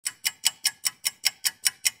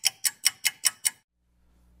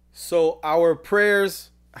So our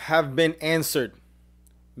prayers have been answered.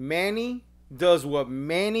 Manny does what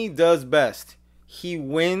Manny does best. He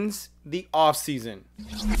wins the offseason.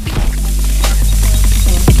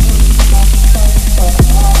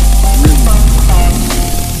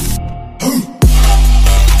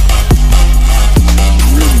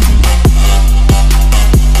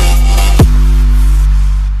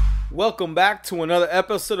 Welcome back to another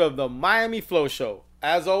episode of the Miami Flow Show.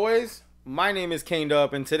 As always, my name is Kane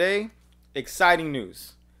Dub, and today, exciting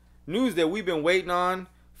news. News that we've been waiting on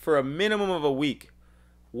for a minimum of a week.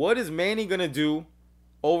 What is Manny going to do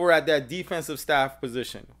over at that defensive staff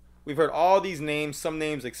position? We've heard all these names, some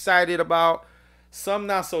names excited about, some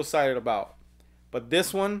not so excited about. But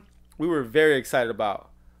this one, we were very excited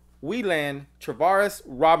about. We land TRAVARIS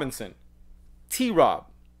Robinson, T-Rob.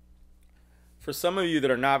 For some of you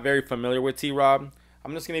that are not very familiar with T-Rob,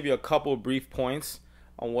 I'm just going to give you a couple of brief points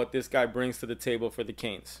on what this guy brings to the table for the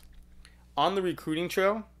Canes. On the recruiting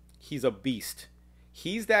trail, he's a beast.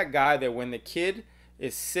 He's that guy that when the kid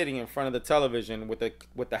is sitting in front of the television with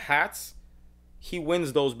the hats, he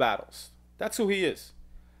wins those battles. That's who he is.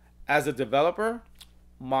 As a developer,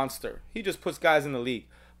 monster. He just puts guys in the league.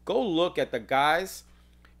 Go look at the guys,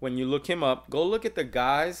 when you look him up, go look at the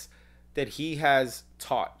guys that he has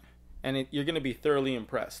taught. And you're going to be thoroughly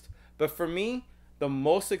impressed. But for me, the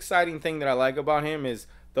most exciting thing that I like about him is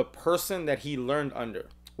the person that he learned under,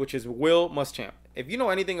 which is Will Muschamp. If you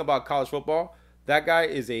know anything about college football, that guy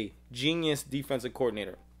is a genius defensive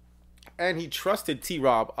coordinator. And he trusted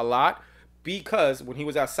T-Rob a lot because when he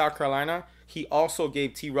was at South Carolina, he also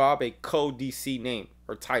gave T-Rob a co-DC name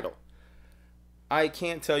or title. I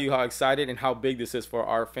can't tell you how excited and how big this is for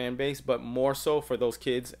our fan base, but more so for those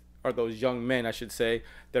kids, or those young men, I should say,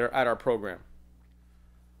 that are at our program.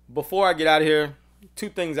 Before I get out of here, two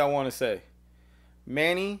things I want to say.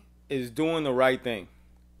 Manny is doing the right thing.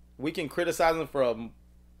 We can criticize him for a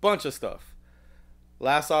bunch of stuff.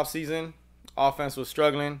 Last offseason, offense was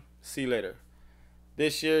struggling. See you later.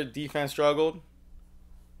 This year, defense struggled.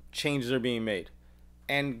 Changes are being made.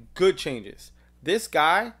 And good changes. This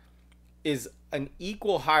guy is an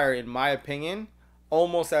equal hire, in my opinion,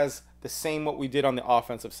 almost as the same what we did on the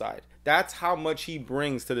offensive side. That's how much he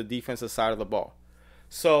brings to the defensive side of the ball.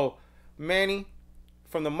 So, Manny,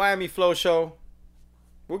 from the Miami Flow Show,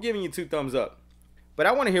 we're giving you 2 thumbs up. But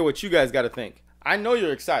I want to hear what you guys got to think. I know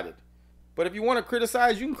you're excited. But if you want to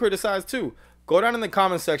criticize, you can criticize too. Go down in the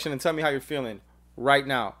comment section and tell me how you're feeling right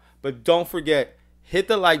now. But don't forget, hit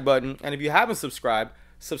the like button. And if you haven't subscribed,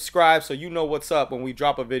 subscribe so you know what's up when we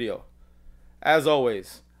drop a video. As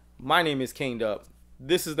always, my name is Kane Dub.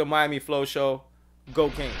 This is the Miami Flow Show. Go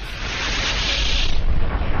Canes.